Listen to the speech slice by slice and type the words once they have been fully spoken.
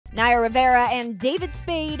Naya Rivera and David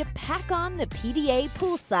Spade pack on the PDA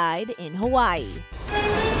poolside in Hawaii.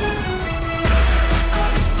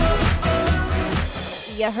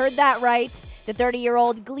 You heard that right. The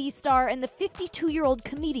 30-year-old Glee star and the 52-year-old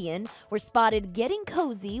comedian were spotted getting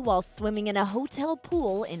cozy while swimming in a hotel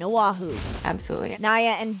pool in Oahu. Absolutely.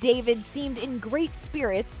 Naya and David seemed in great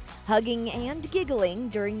spirits, hugging and giggling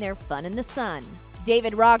during their fun in the sun.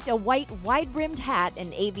 David rocked a white, wide-brimmed hat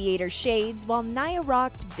and aviator shades, while Naya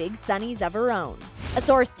rocked big sunnies of her own. A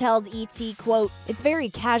source tells ET, quote, "It's very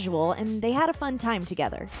casual and they had a fun time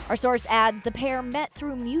together." Our source adds the pair met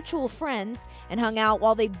through mutual friends and hung out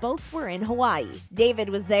while they both were in Hawaii. David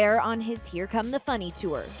was there on his Here Come the Funny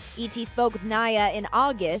tour. ET spoke with Naya in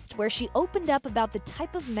August, where she opened up about the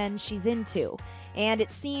type of men she's into, and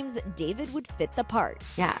it seems David would fit the part.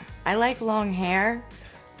 Yeah, I like long hair,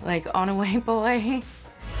 like on a white boy.